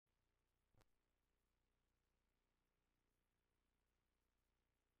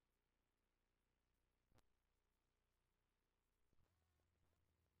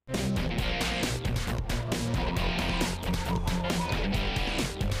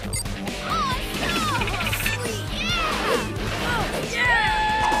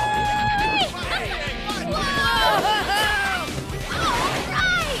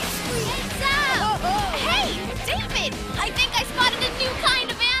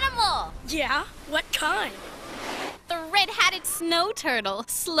Yeah? What kind? The red-hatted snow turtle,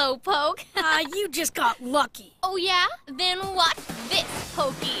 slowpoke. You just got lucky. Oh, yeah? Then watch this,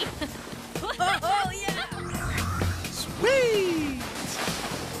 Pokey. Oh, yeah! Sweet!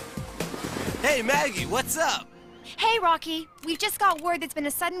 Hey, Maggie, what's up? Hey, Rocky. We've just got word there's been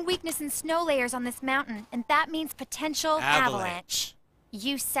a sudden weakness in snow layers on this mountain, and that means potential avalanche.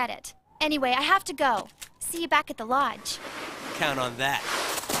 You said it. Anyway, I have to go. See you back at the lodge. Count on that.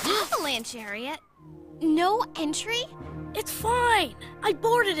 Avalanche area? No entry? It's fine. I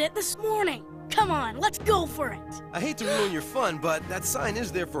boarded it this morning. Come on, let's go for it. I hate to ruin your fun, but that sign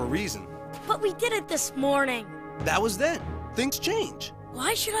is there for a reason. But we did it this morning. That was then. Things change.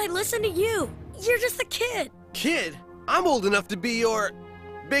 Why should I listen to you? You're just a kid. Kid, I'm old enough to be your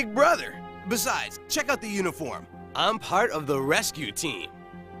big brother. Besides, check out the uniform. I'm part of the rescue team.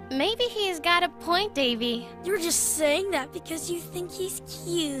 Maybe he's got a point, Davy. You're just saying that because you think he's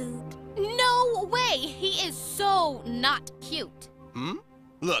cute. No way! He is so not cute.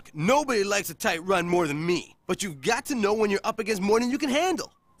 Look, nobody likes a tight run more than me. But you've got to know when you're up against more than you can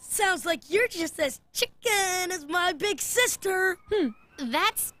handle. Sounds like you're just as chicken as my big sister.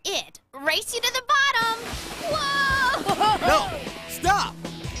 That's it. Race you to the bottom. Whoa! No! Stop!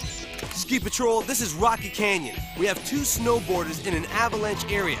 Ski Patrol, this is Rocky Canyon. We have 2 snowboarders in an avalanche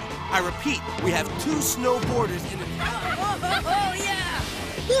area. I repeat, we have 2 snowboarders in an... Oh, yeah!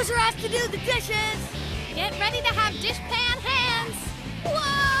 Loser has to do the dishes! Get ready to have dishpan hands. Whoa!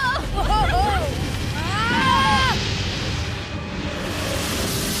 Ah!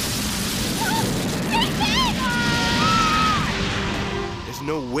 David! Ah! There's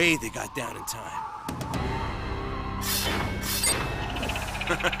no way they got down in time.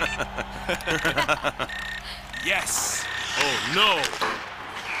 Yes! Oh, no!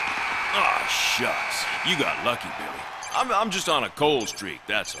 Aw, shucks. You got lucky, Billy. I'm just on a cold streak,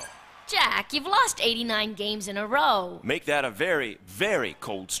 that's all. Jack, you've lost 89 games in a row. Make that a very, very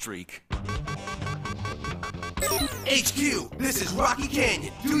cold streak. HQ, this is Rocky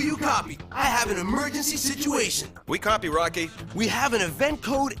Canyon. Do you copy? I have an emergency situation. We copy, Rocky. We have an event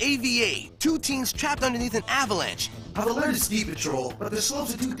code AVA. 2 teens trapped underneath an avalanche. I've alerted Ski Patrol, but the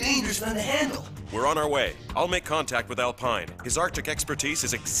slopes are too dangerous for them to handle. We're on our way. I'll make contact with Alpine. His Arctic expertise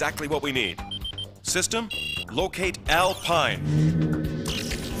is exactly what we need. System, locate Alpine.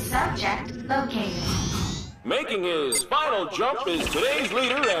 Subject located. Making his final jump is today's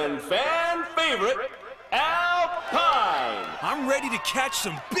leader and fan favorite, Alpine. I'm ready to catch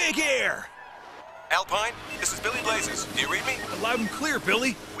some big air. Alpine, this is Billy Blazes. Do you read me? Loud and clear,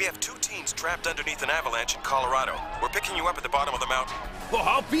 Billy. We have 2 teens trapped underneath an avalanche in Colorado. We're picking you up at the bottom of the mountain. Oh,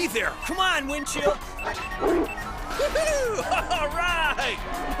 I'll be there. Come on, Windshield. Woohoo! All right!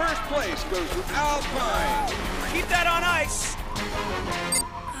 First place goes to Alpine. Keep that on ice.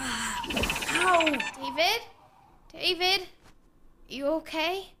 Ow! David? David? You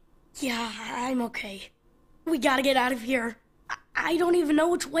okay? Yeah, I'm okay. We gotta get out of here. I don't even know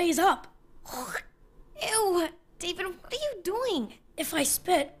which way is up. Ew! David, what are you doing? If I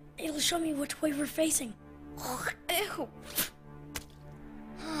spit, it'll show me which way we're facing. Ew.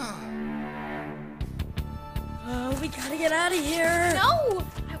 We gotta get out of here. No!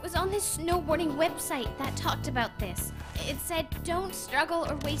 I was on this snowboarding website that talked about this. It said, don't struggle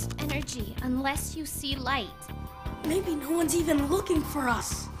or waste energy unless you see light. Maybe no one's even looking for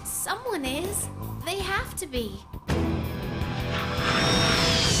us. Someone is. They have to be.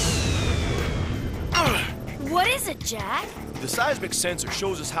 What is it, Jack? The seismic sensor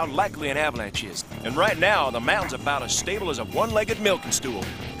shows us how likely an avalanche is. And right now, the mountain's about as stable as a one-legged milking stool.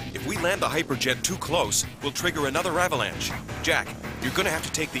 If we land the hyperjet too close, we'll trigger another avalanche. Jack, you're gonna have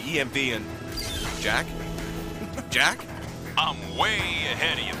to take the EMV and... Jack? Jack? I'm way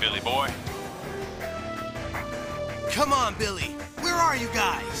ahead of you, Billy boy. Come on, Billy. Where are you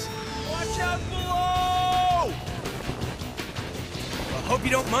guys? Watch out below! I hope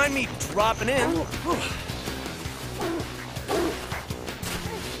you don't mind me dropping in.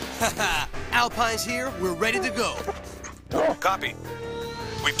 Haha, Alpine's here. We're ready to go. Copy.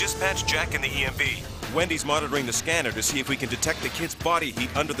 We've dispatched Jack and the EMV. Wendy's monitoring the scanner to see if we can detect the kid's body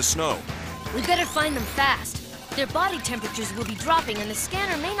heat under the snow. We better find them fast. Their body temperatures will be dropping and the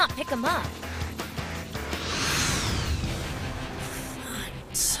scanner may not pick them up.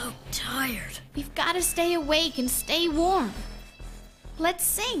 I'm so tired. We've got to stay awake and stay warm. Let's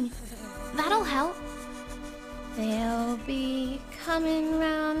sing. That'll help. They'll be coming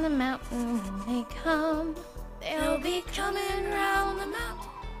round the mountain when they come. They'll be coming round the mountain.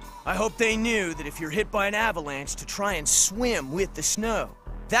 I hope they knew that if you're hit by an avalanche to try and swim with the snow.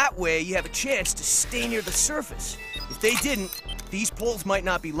 That way you have a chance to stay near the surface. If they didn't, these poles might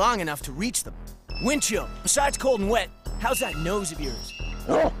not be long enough to reach them. Wind chill, besides cold and wet, how's that nose of yours?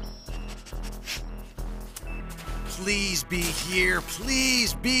 Please be here.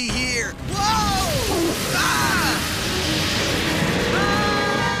 Please be here. Whoa! Ah!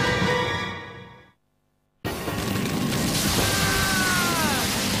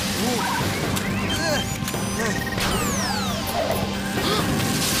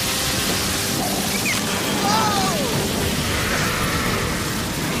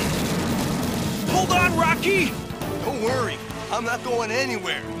 Hold on, Rocky! Don't worry. I'm not going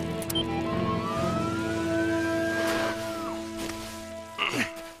anywhere.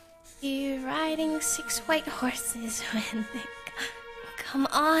 You're riding 6 white horses when they come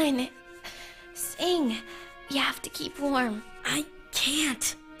on. Sing. You have to keep warm. I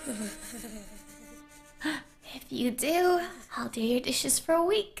can't. If you do, I'll do your dishes for a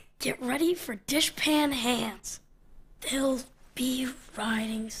week. Get ready for dishpan hands. They'll be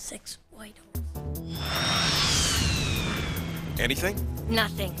riding 6 white horses. Anything?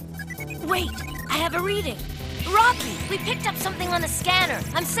 Nothing. Wait, I have a reading. Rocky, we picked up something on the scanner.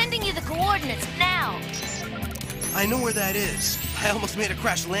 I'm sending you the coordinates now. I know where that is. I almost made a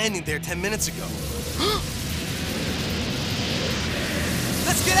crash landing there 10 minutes ago.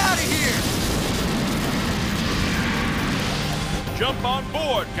 Let's get out of here! Jump on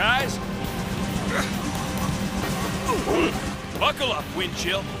board, guys. Buckle up, Wind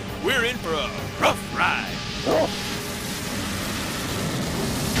Chill. We're in for a rough ride.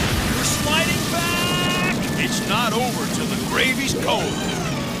 We're sliding back! It's not over till the gravy's cold.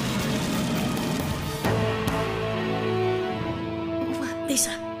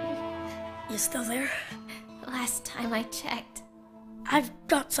 Lisa, you still there? Last time I checked. I've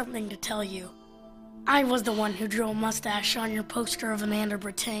got something to tell you. I was the one who drew a mustache on your poster of Amanda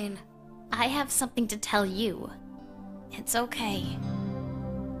Brattain. I have something to tell you. It's okay.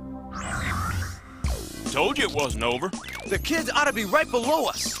 Told you it wasn't over. The kids ought to be right below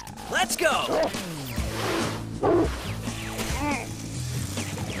us. Let's go!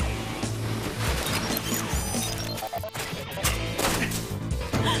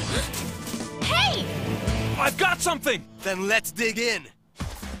 Hey! I've got something! Then let's dig in.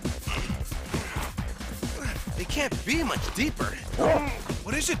 They can't be much deeper.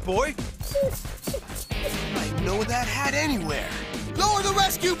 What is it, boy? I know that hat anywhere. Lower the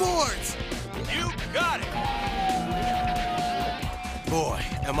rescue boards! You got it! Boy,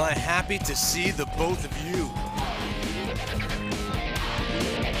 am I happy to see the both of you.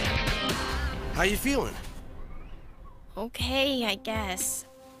 How you feeling? Okay, I guess.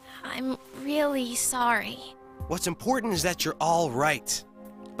 I'm really sorry. What's important is that you're all right.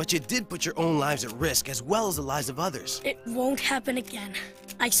 But you did put your own lives at risk as well as the lives of others. It won't happen again.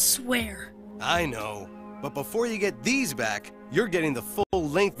 I swear. I know. But before you get these back, you're getting the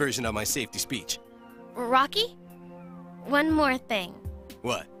full-length version of my safety speech. Rocky? One more thing.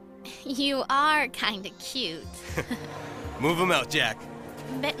 What? You are kinda cute. Move him out, Jack.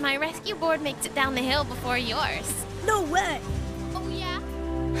 Bet my rescue board makes it down the hill before yours. No way! Oh, yeah?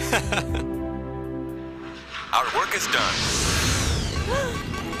 Our work is done.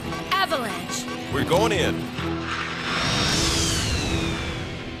 Avalanche. We're going in.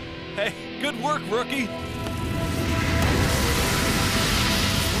 Hey, good work, rookie.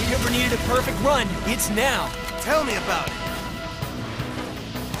 If we ever needed a perfect run, it's now. Tell me about it.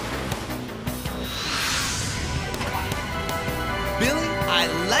 Billy, I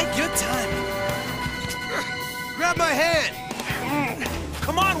like your timing. Grab my hand.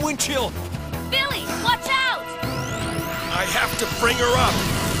 Come on, Wind Chill. Billy, watch out! I have to bring her up.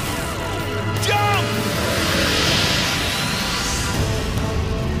 Jump!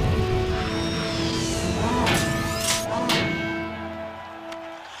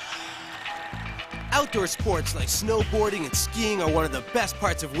 Outdoor sports like snowboarding and skiing are one of the best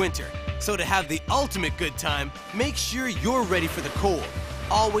parts of winter. So to have the ultimate good time, make sure you're ready for the cold.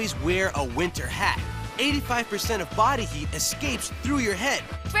 Always wear a winter hat. 85% of body heat escapes through your head.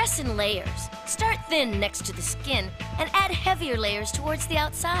 Dress in layers. Start thin next to the skin and add heavier layers towards the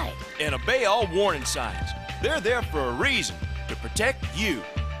outside. And obey all warning signs. They're there for a reason, to protect you.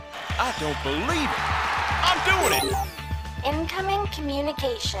 I don't believe it. I'm doing it! Incoming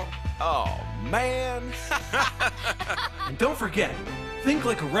communication. Oh, man. And don't forget, think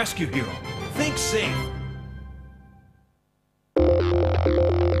like a rescue hero. Think safe.